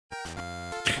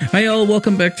Hi all,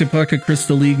 welcome back to Pocket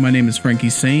Crystal League. My name is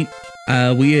Franky Saint.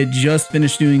 We had just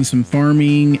finished doing some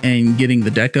farming and getting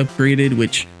the deck upgraded,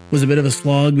 which was a bit of a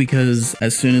slog because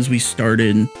as soon as we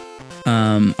started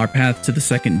our path to the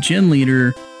second gen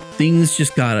leader, things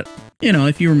just got, you know,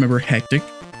 if you remember, hectic.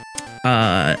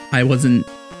 I wasn't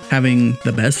having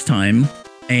the best time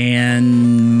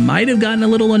and might have gotten a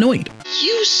little annoyed.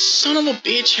 You son of a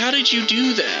bitch, how did you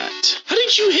do that? How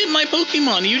did you hit my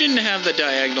Pokemon? You didn't have the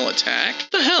diagonal attack.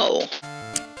 What the hell?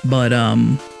 But,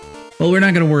 well, we're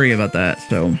not going to worry about that.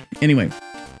 So, anyway,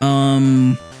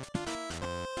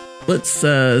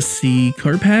 let's see,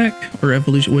 card pack or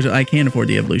evolution, which I can't afford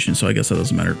the evolution, so I guess that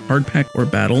doesn't matter. Card pack or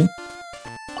battle.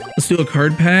 Let's do a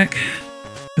card pack,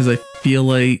 because I feel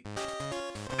like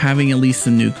having at least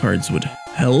some new cards would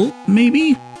help,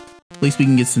 maybe? At least we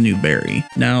can get some new berry.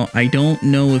 Now, I don't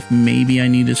know if maybe I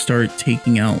need to start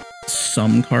taking out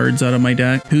some cards out of my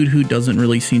deck. Hoot doesn't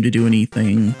really seem to do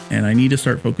anything, and I need to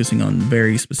start focusing on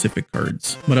very specific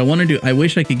cards. What I want to do, I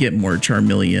wish I could get more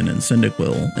Charmeleon and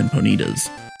Cyndaquil and Ponytas,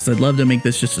 because I'd love to make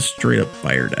this just a straight up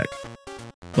fire deck.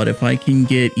 But if I can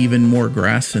get even more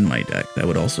grass in my deck, that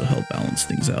would also help balance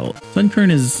things out.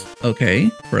 Sunkern is okay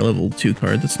for a level 2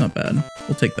 card. That's not bad.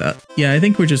 We'll take that. Yeah, I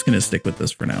think we're just going to stick with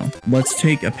this for now. Let's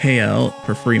take a payout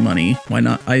for free money. Why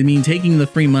not? I mean, taking the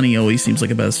free money always seems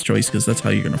like a best choice because that's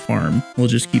how you're going to farm. We'll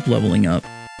just keep leveling up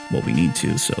what we need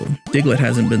to. So Diglett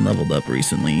hasn't been leveled up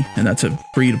recently, and that's a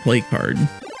free-to-play card.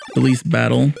 Release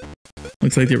battle.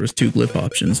 Looks like there was 2 glyph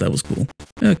options. That was cool.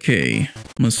 Okay,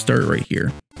 I'm gonna start right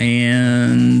here.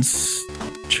 And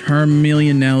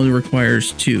Charmeleon now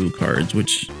requires 2 cards,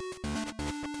 which,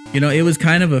 you know, it was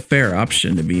kind of a fair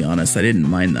option, to be honest. I didn't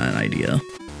mind that idea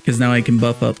because now I can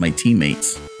buff up my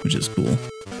teammates, which is cool.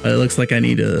 But it looks like I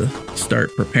need to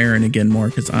start preparing again more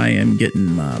because I am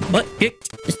getting my butt kicked.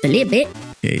 Just a little bit.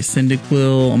 Okay,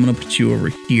 Cyndaquil, I'm gonna put you over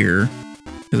here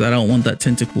because I don't want that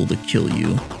tentacle to kill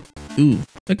you. Ooh,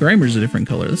 that Grimer's a different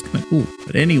color. That's kind of cool.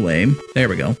 But anyway, there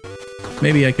we go.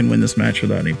 Maybe I can win this match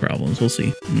without any problems. We'll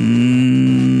see.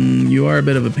 You are a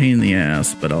bit of a pain in the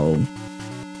ass, but I'll...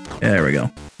 There we go.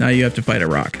 Now you have to fight a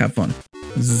rock. Have fun.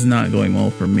 This is not going well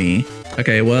for me.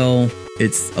 Okay, well,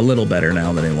 it's a little better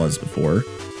now than it was before.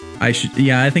 I should...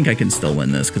 Yeah, I think I can still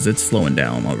win this because it's slowing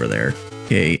down over there.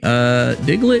 Okay,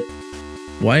 Diglett.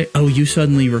 Why? Oh, you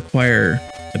suddenly require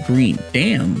a green.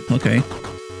 Damn. Okay.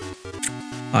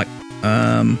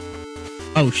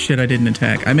 Oh shit, I didn't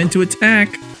attack. I meant to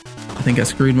attack. I think I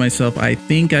screwed myself.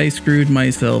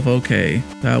 Okay,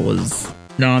 that was...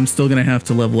 No, I'm still gonna have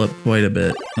to level up quite a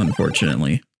bit,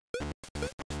 unfortunately.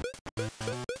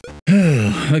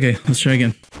 Okay, let's try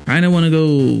again. Kinda wanna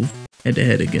go head to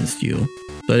head against you.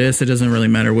 So I guess it doesn't really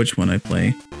matter which one I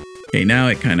play. Okay, now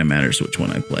it kinda matters which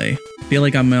one I play. I feel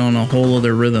like I'm on a whole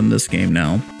other rhythm this game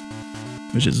now,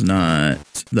 which is not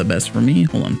the best for me.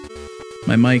 Hold on.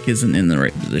 My mic isn't in the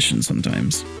right position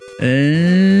sometimes.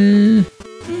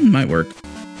 Might work.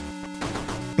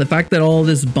 The fact that all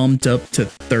this bumped up to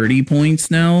 30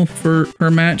 points now per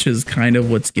match is kind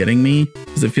of what's getting me,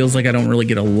 because it feels like I don't really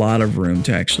get a lot of room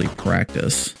to actually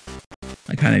practice.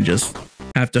 I kind of just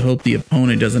have to hope the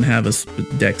opponent doesn't have a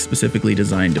deck specifically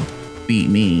designed to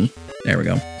beat me. There we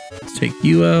go. Let's take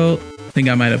you out. I think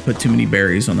I might have put too many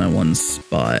berries on that one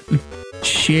spot.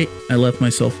 Shit, I left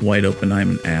myself wide open.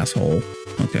 I'm an asshole.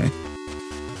 Okay.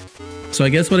 So I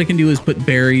guess what I can do is put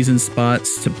berries in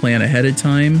spots to plan ahead of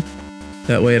time.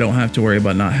 That way I don't have to worry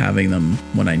about not having them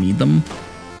when I need them.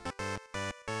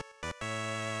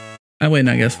 I win,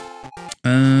 I guess.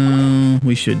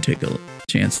 We should take a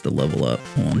chance to level up.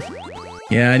 Hold on.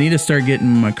 Yeah, I need to start getting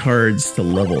my cards to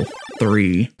level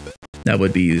 3. That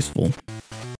would be useful.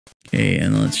 Okay,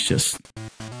 and let's just...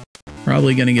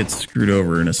 Probably gonna get screwed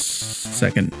over in a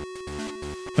second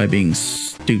by being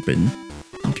stupid.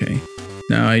 Okay,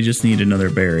 now I just need another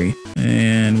berry,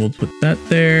 and we'll put that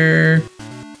there.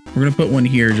 We're gonna put one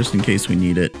here just in case we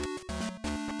need it.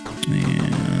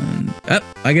 And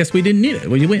I guess we didn't need it.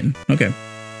 Well, you win. Okay.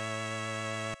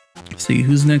 Let's see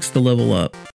who's next to level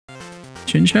up.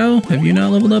 Chinchou, have you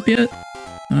not leveled up yet?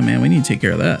 Oh man, we need to take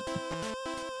care of that.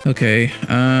 Okay,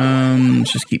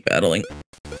 let's just keep battling.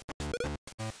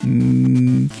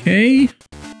 Okay,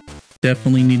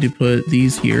 definitely need to put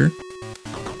these here.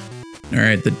 All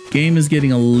right, the game is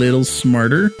getting a little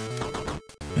smarter.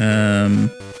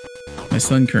 My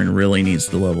Sunkern really needs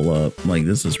to level up. Like,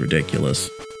 this is ridiculous.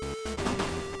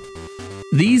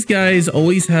 These guys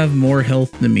always have more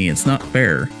health than me. It's not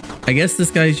fair. I guess this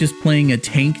guy's just playing a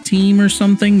tank team or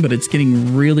something, but it's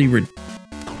getting really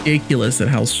ridiculous at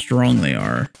how strong they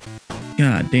are.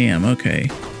 God damn, okay.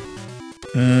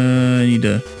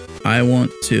 I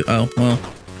want to, oh, well,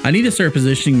 I need to start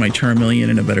positioning my Charmeleon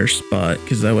in a better spot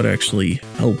because that would actually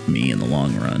help me in the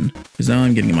long run. Because now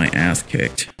I'm getting my ass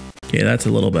kicked. Okay, that's a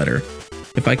little better.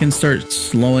 If I can start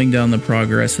slowing down the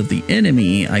progress of the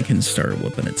enemy, I can start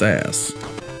whooping its ass.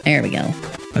 There we go.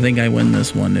 I think I win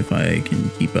this one if I can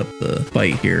keep up the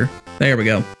fight here. There we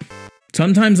go.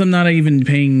 Sometimes I'm not even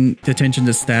paying attention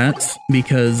to stats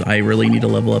because I really need to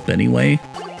level up anyway.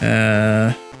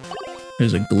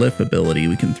 There's a glyph ability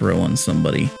we can throw on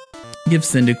somebody. Give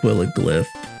Cyndaquil a glyph.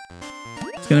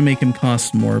 It's gonna make him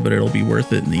cost more, but it'll be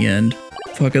worth it in the end.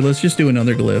 Fuck it, let's just do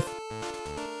another glyph.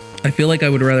 I feel like I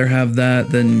would rather have that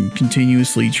than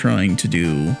continuously trying to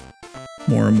do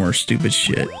more and more stupid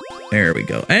shit. There we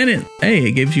go. And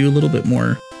it gives you a little bit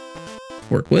more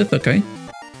to work with. Okay.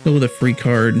 Go with a free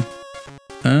card.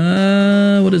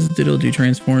 What does Ditto do?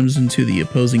 Transforms into the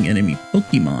opposing enemy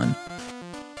Pokemon.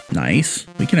 Nice.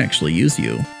 We can actually use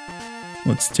you.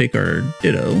 Let's take our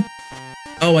Ditto.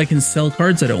 Oh, I can sell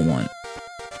cards I don't want.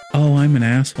 Oh, I'm an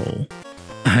asshole.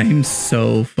 I'm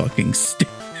so fucking stupid.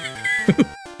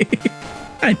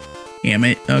 God damn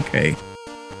it. Okay.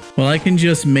 Well, I can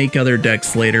just make other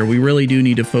decks later. We really do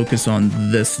need to focus on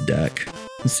this deck.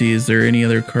 Let's see, is there any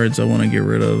other cards I want to get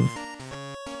rid of?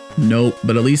 Nope,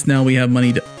 but at least now we have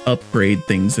money to upgrade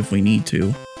things if we need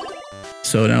to.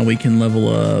 So now we can level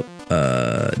up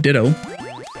Ditto.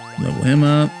 Level him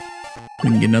up. We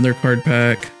can get another card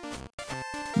pack.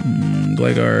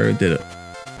 Gligar, Ditto.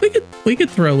 We could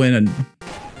throw in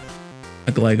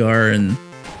a Gligar and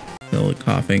sell it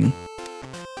coughing.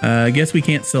 I guess we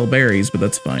can't sell berries, but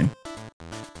that's fine.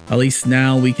 At least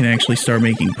now we can actually start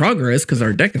making progress because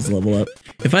our deck is level up.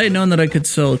 If I had known that I could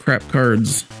sell crap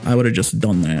cards, I would have just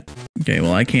done that. Okay,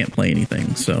 well, I can't play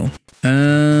anything, so...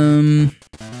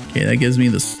 Okay, that gives me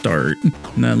the start.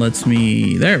 And that lets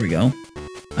me... There we go.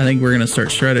 I think we're going to start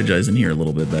strategizing here a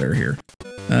little bit better here.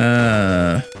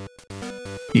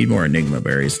 Need more Enigma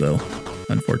berries, though,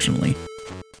 unfortunately.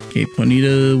 Okay,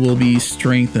 Ponyta will be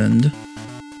strengthened.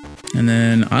 And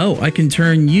then, oh, I can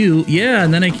turn you. Yeah,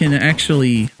 and then I can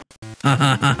actually...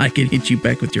 I can hit you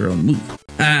back with your own move.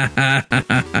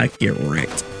 Get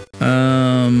wrecked.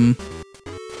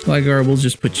 Gligar, we'll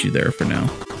just put you there for now.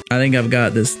 I think I've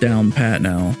got this down pat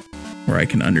now, where I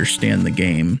can understand the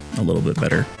game a little bit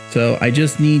better. So I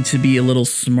just need to be a little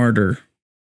smarter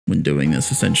when doing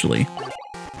this, essentially.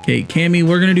 Okay, Cammy,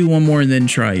 we're gonna do one more and then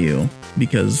try you,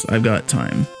 because I've got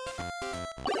time.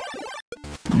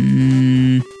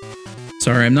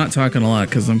 Sorry, I'm not talking a lot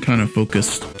because I'm kind of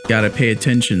focused. Gotta pay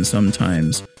attention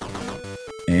sometimes.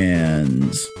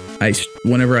 And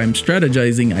whenever I'm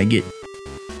strategizing, I get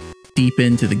deep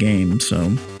into the game,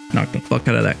 so knock the fuck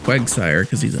out of that Quagsire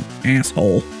because he's an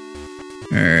asshole.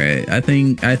 Alright, I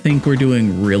think we're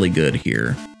doing really good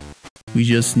here. We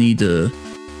just need to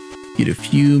get a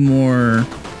few more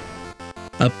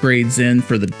upgrades in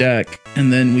for the deck,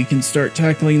 and then we can start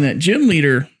tackling that gym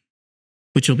leader,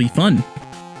 which will be fun.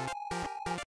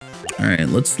 Alright,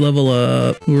 let's level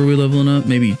up. Who are we leveling up?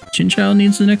 Maybe Chinchou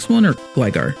needs the next one, or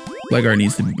Gligar? Gligar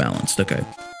needs to be balanced. Okay.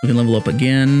 We can level up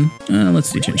again.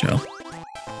 Let's do Chinchou.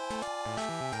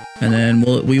 And then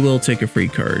we will take a free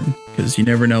card, because you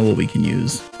never know what we can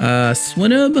use.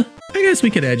 Swinub? I guess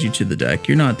we could add you to the deck.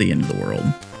 You're not the end of the world.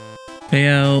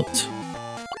 Payout.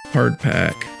 Card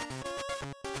pack.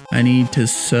 I need to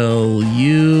sell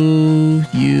you,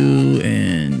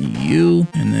 and you.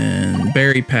 And then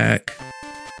berry pack.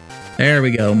 There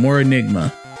we go, more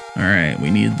Enigma. Alright,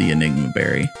 we need the Enigma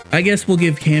berry. I guess we'll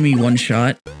give Cammy one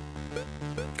shot.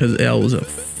 Because it was a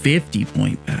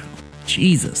 50-point battle.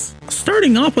 Jesus.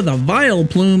 Starting off with a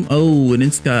Vileplume. Oh, and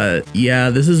it's got... Yeah,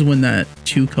 this is when that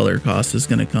 2-color cost is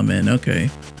going to come in.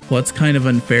 Okay. Well, it's kind of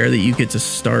unfair that you get to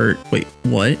start... Wait,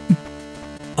 what?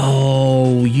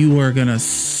 Oh, you are going to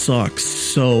suck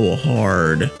so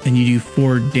hard. And you do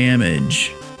 4 damage.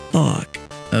 Fuck.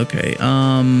 Okay,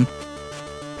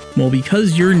 well,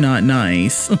 because you're not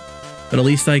nice, but at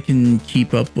least I can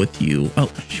keep up with you. Oh,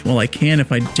 well, I can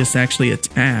if I just actually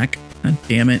attack. God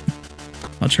damn it.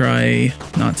 I'll try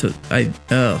not to...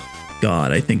 Oh,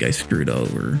 God, I think I screwed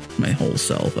over my whole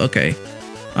self. Okay.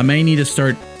 I may need to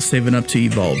start saving up to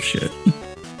evolve shit.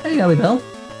 There you go, Bell.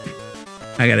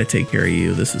 I gotta take care of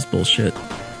you. This is bullshit.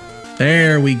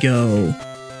 There we go.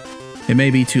 It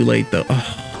may be too late, though.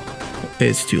 Oh,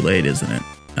 it's too late, isn't it?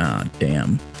 Ah,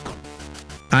 damn.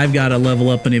 I've got to level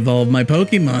up and evolve my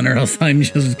Pokemon or else I'm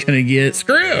just going to get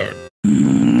screwed.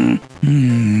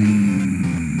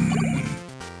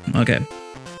 Okay.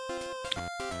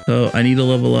 So I need to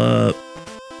level up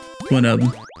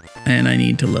Swinub, and I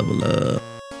need to level up...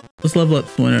 Let's level up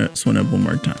Swinub one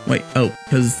more time. Wait, oh,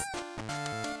 because...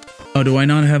 Oh, do I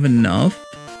not have enough?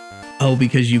 Oh,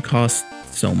 because you cost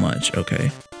so much.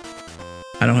 Okay.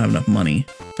 I don't have enough money.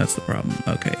 That's the problem.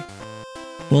 Okay.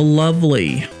 Well,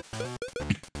 lovely.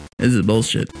 This is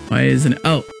bullshit. Why isn't it?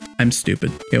 Oh, I'm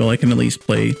stupid. Okay, well, I can at least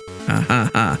play. Ha ha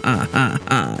ha ha ha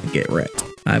ha. Get wrecked.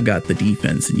 I've got the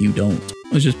defense and you don't.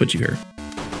 Let's just put you here.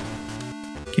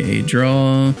 Okay,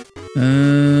 draw.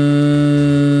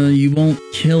 You won't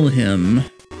kill him,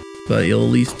 but you'll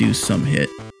at least do some hit.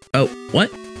 Oh, what?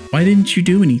 Why didn't you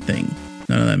do anything?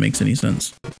 None of that makes any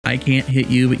sense. I can't hit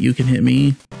you, but you can hit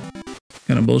me. What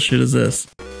kind of bullshit is this?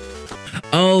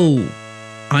 Oh,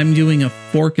 I'm doing a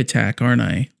fork attack, aren't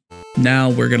I? Now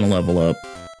we're gonna level up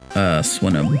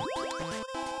Swinham.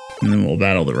 And then we'll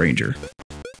battle the Ranger.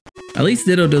 At least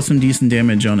Ditto does some decent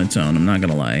damage on its own, I'm not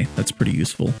gonna lie. That's pretty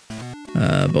useful.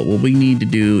 But what we need to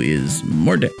do is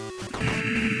more damage.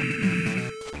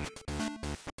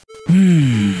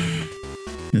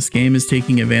 This game is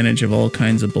taking advantage of all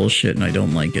kinds of bullshit and I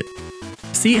don't like it.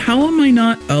 See, how am I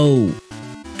not? Oh,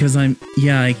 because I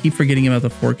keep forgetting about the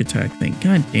fork attack thing.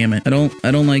 God damn it. I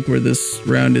don't like where this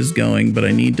round is going, but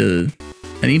I need to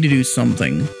do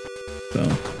something. So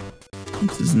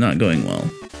this is not going well.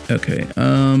 Okay.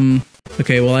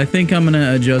 Okay, well, I think I'm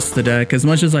gonna adjust the deck. As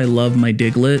much as I love my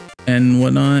Diglett and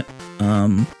whatnot,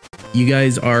 you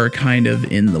guys are kind of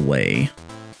in the way.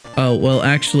 Oh, well,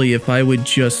 actually, if I would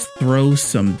just throw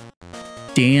some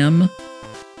damn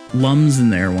Lums in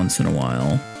there once in a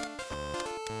while,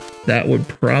 that would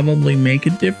probably make a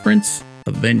difference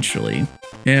eventually.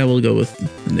 Yeah, we'll go with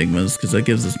Enigmas because that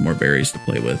gives us more berries to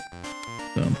play with.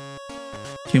 So,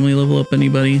 can we level up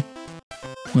anybody?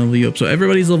 Level you up. So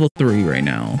everybody's level 3 right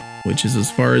now, which is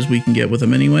as far as we can get with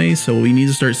them anyway. So we need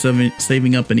to start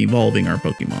saving up and evolving our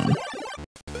Pokemon.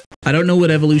 I don't know what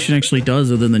evolution actually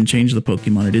does other than change the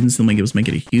Pokemon. It didn't seem like it was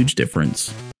making a huge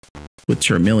difference with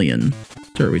Charmeleon.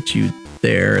 Start with you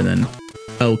there and then...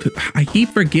 Oh, I keep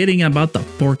forgetting about the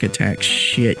fork attack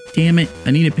shit. Damn it.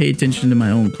 I need to pay attention to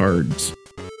my own cards.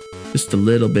 Just a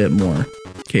little bit more.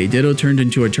 Okay, Ditto turned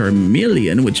into a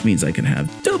Charmeleon, which means I can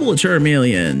have double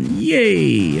Charmeleon.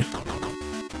 Yay!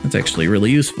 That's actually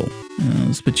really useful.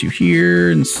 Let's put you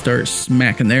here and start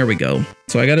smacking. There we go.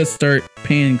 So I gotta start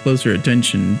paying closer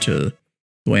attention to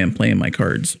the way I'm playing my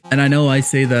cards. And I know I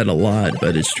say that a lot,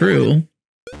 but it's true.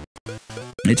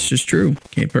 It's just true.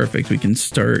 Okay, perfect. We can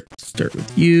start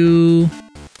with you.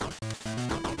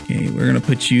 Okay, we're gonna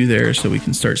put you there so we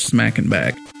can start smacking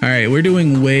back. All right, we're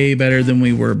doing way better than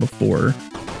we were before.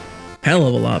 Hell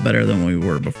of a lot better than we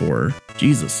were before.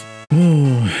 Jesus.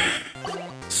 Oh.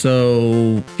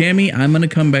 So, Cammy, I'm gonna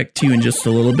come back to you in just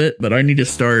a little bit, but I need to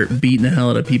start beating the hell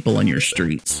out of people on your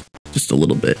streets. Just a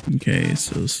little bit. Okay,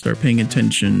 so start paying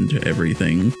attention to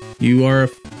everything. You are a...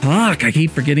 Fuck, I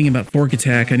keep forgetting about Fork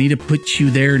Attack. I need to put you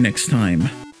there next time.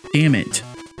 Damn it.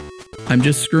 I'm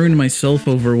just screwing myself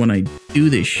over when I do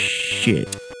this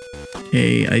shit.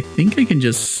 Okay, I think I can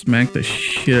just smack the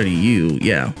shit out of you.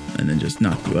 Yeah, and then just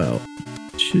knock you out.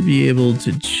 Should be able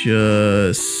to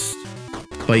just...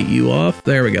 fight you off.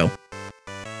 There we go.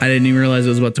 I didn't even realize I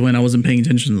was about to win. I wasn't paying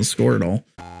attention to the score at all.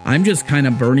 I'm just kind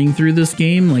of burning through this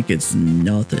game like it's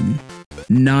nothing.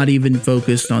 Not even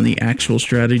focused on the actual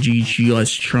strategy,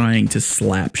 just trying to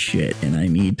slap shit. And I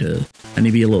need to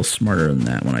be a little smarter than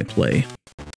that when I play.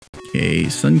 Okay,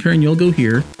 Sunkern, you'll go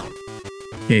here.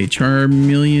 Okay,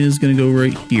 Charmeleon is gonna go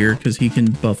right here because he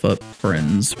can buff up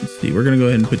friends. Let's see, we're gonna go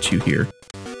ahead and put you here.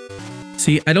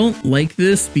 See, I don't like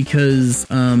this because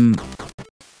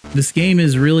this game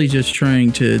is really just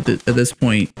trying to, at this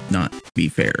point, not be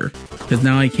fair. Because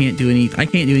now I can't do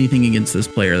anything against this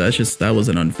player. That was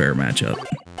an unfair matchup.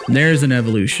 There's an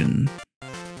evolution.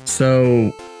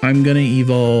 So I'm gonna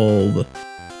evolve.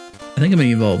 I think I'm gonna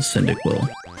evolve Cyndaquil.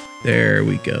 There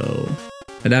we go.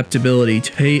 Adaptability,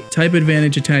 type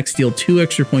advantage attacks deal 2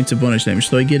 extra points of bonus damage.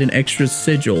 So I get an extra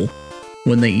sigil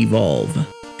when they evolve.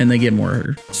 And they get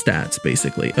more stats,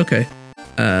 basically. Okay.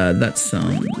 That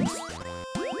sounds...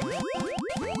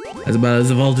 That's about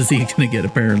as evolved as he's gonna get,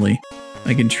 apparently.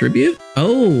 I can tribute?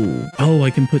 Oh,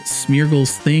 I can put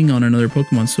Smeargle's thing on another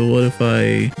Pokemon. So what if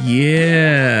I...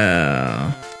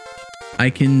 Yeah. I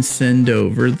can send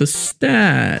over the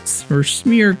stats for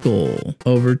Smeargle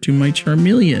over to my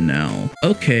Charmeleon now.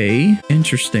 Okay,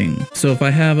 interesting. So if I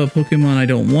have a Pokemon I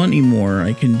don't want anymore,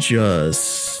 I can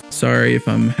just... Sorry if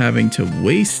I'm having to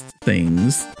waste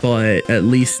things, but at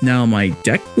least now my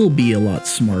deck will be a lot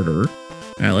smarter.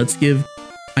 All right, let's give...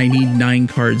 I need 9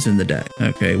 cards in the deck.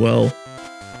 Okay, well,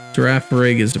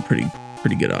 Girafarig is a pretty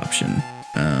good option.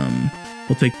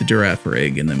 We'll take the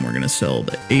Girafarig and then we're gonna sell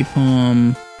the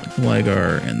Apom. the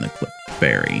Gligar, and the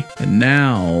Clefairy. And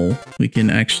now we can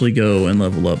actually go and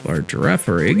level up our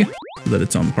Girafarig so that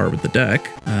it's on par with the deck.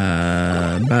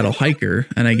 Battle Hiker,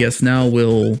 and I guess now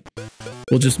we'll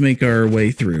just make our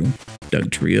way through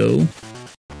Dugtrio.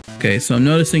 Okay, so I'm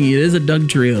noticing it is a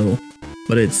Dugtrio,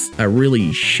 but it's a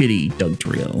really shitty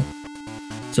Dugtrio.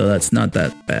 So that's not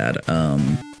that bad.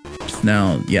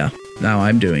 Now, yeah, now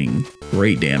I'm doing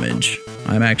great damage.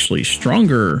 I'm actually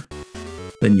stronger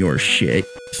than your shit,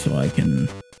 so I can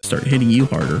start hitting you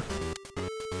harder.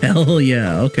 Hell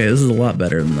yeah, okay, this is a lot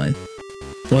better than I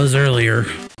was earlier.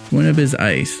 Winub is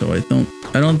ice, so I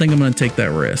don't think I'm gonna take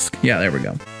that risk. Yeah, there we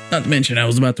go. Not to mention I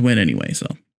was about to win anyway, so.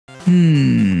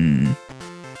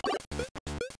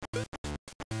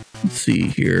 Let's see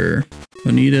here.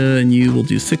 Bonita and you will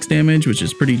do 6 damage, which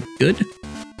is pretty good.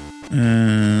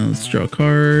 Let's draw a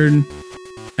card.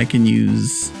 I can do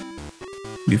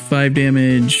 5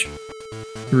 damage.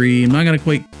 3. I'm not gonna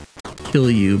quite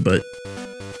kill you, but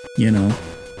you know.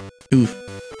 Oof.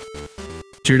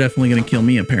 You're definitely gonna kill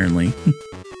me apparently.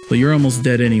 But you're almost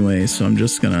dead anyway, so I'm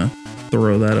just gonna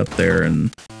throw that up there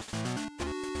and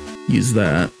use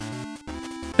that.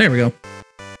 There we go.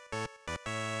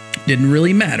 Didn't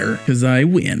really matter because I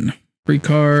win. Free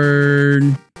card.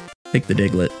 Take the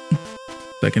Diglett.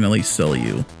 So I can at least sell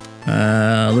you.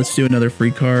 Let's do another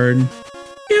free card.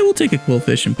 Yeah, we'll take a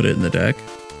Quillfish and put it in the deck.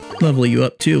 Level you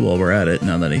up too while we're at it,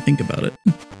 now that I think about it.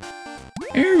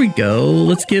 There we go.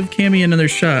 Let's give Cammy another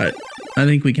shot. I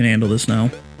think we can handle this now.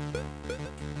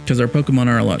 Because our Pokemon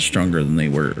are a lot stronger than they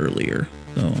were earlier.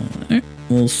 So,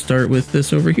 we'll start with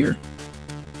this over here.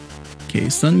 Okay,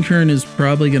 Sunkern is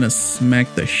probably going to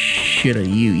smack the shit out of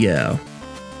you, yeah.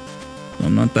 So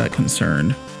I'm not that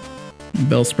concerned.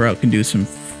 Bellsprout can do some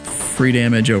free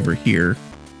damage over here.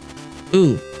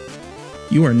 Ooh,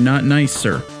 you are not nice,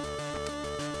 sir.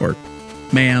 Or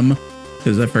ma'am,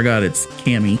 because I forgot it's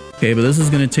Cammy. Okay, but this is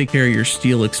going to take care of your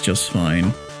Steelix just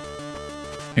fine.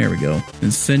 There we go.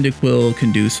 And Cyndaquil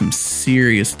can do some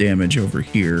serious damage over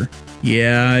here.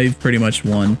 Yeah, I've pretty much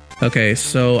won. Okay,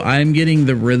 so I'm getting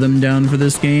the rhythm down for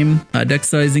this game. Deck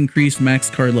size increased, max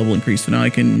card level increased. So now I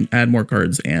can add more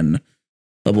cards and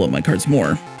level up my cards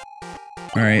more.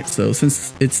 All right, so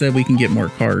since it said we can get more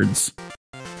cards.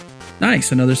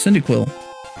 Nice, another Cyndaquil.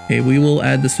 Okay, we will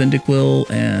add the Cyndaquil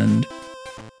and...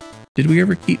 Did we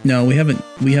ever keep... No, we haven't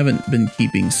been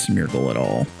keeping Smeargle at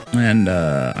all. And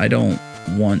I don't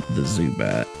want the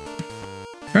Zubat.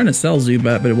 I'm trying to sell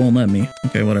Zubat, but it won't let me.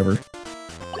 Okay, whatever.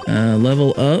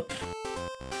 Level up.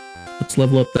 Let's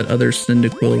level up that other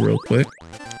Cyndaquil real quick.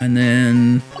 And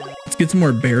then let's get some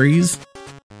more berries.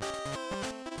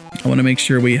 I want to make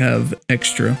sure we have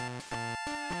extra.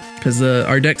 Because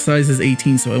our deck size is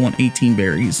 18, so I want 18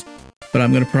 berries. But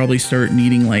I'm going to probably start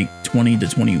needing like 20 to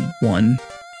 21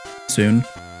 soon.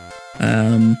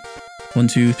 1,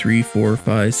 2, 3, 4,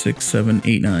 5, 6, 7,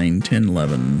 8, 9, 10,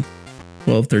 11,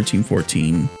 12, 13,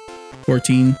 14.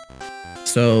 14.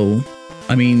 So,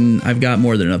 I mean, I've got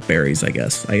more than enough berries, I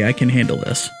guess. I can handle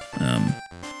this.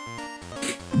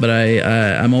 But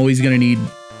I'm always going to need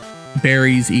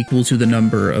berries equal to the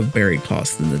number of berry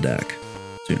costs in the deck.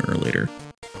 Sooner or later.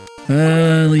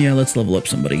 Yeah, let's level up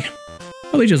somebody.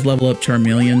 Probably just level up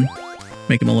Charmeleon.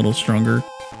 Make him a little stronger.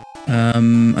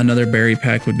 Another berry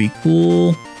pack would be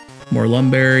cool. More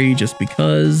Lumberry, just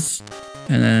because.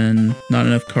 And then not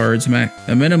enough cards.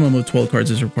 A minimum of 12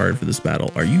 cards is required for this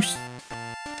battle. Are you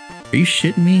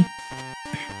shitting me?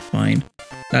 Fine.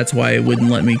 That's why it wouldn't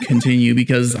let me continue,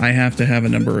 because I have to have a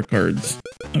number of cards.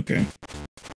 Okay.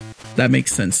 That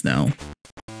makes sense now.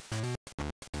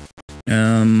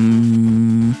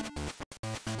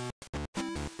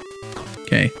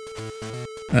 Okay.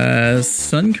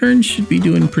 Sunkern should be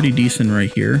doing pretty decent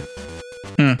right here.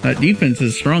 Huh, that defense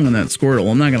is strong on that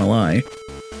Squirtle, I'm not gonna lie.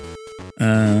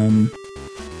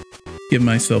 Give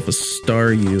myself a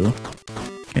Staryu.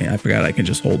 Okay, I forgot I can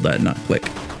just hold that and not click.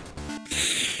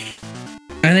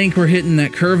 I think we're hitting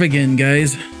that curve again,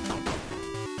 guys.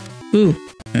 Ooh.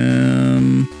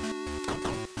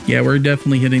 Yeah, we're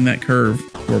definitely hitting that curve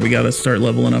where we gotta start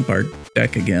leveling up our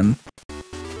deck again.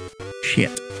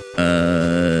 Shit.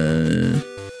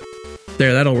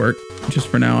 There, that'll work. Just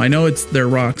for now. I know they're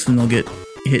rocks and they'll get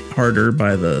hit harder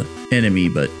by the enemy,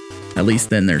 but at least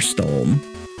then they're stalled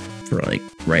for like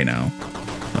right now.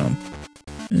 So,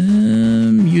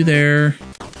 you there.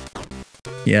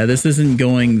 Yeah, this isn't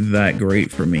going that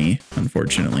great for me,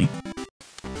 unfortunately.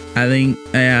 I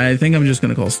think I'm just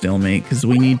gonna call stalemate because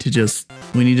we need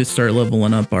to start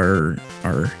leveling up our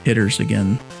hitters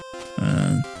again.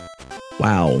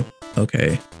 Wow.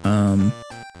 Okay.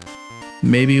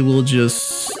 Maybe we'll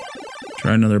just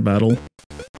try another battle.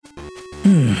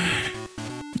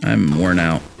 I'm worn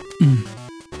out.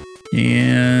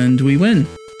 And we win.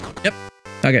 Yep.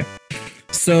 Okay.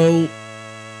 So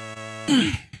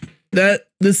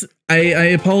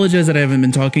I apologize that I haven't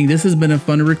been talking. This has been a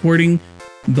fun recording,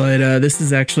 but this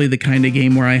is actually the kind of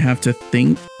game where I have to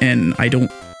think, and I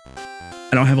don't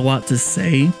have a lot to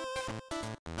say,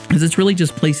 because it's really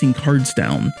just placing cards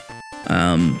down.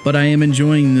 But I am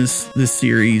enjoying this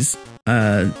series.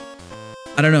 I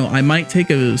don't know. I might take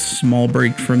a small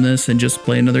break from this and just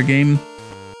play another game.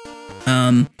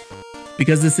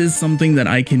 Because this is something that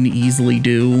I can easily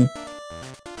do.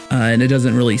 And it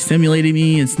doesn't really stimulate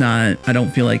me. It's not, I don't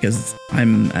feel like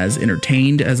I'm as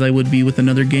entertained as I would be with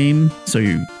another game. So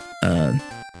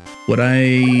what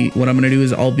I'm going to do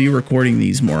is I'll be recording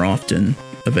these more often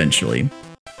eventually.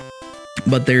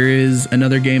 But there is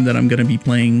another game that I'm going to be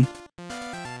playing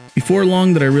before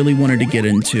long that I really wanted to get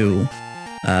into,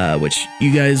 which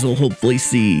you guys will hopefully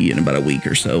see in about a week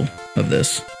or so of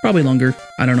this. Probably longer.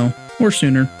 I don't know. Or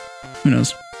sooner. Who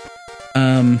knows?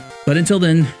 But until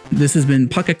then, this has been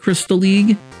Pocket Crystal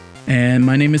League, and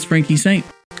my name is Franky Saint.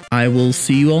 I will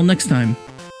see you all next time.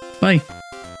 Bye.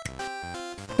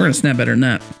 We're gonna snap better than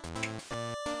that.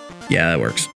 Yeah, that works.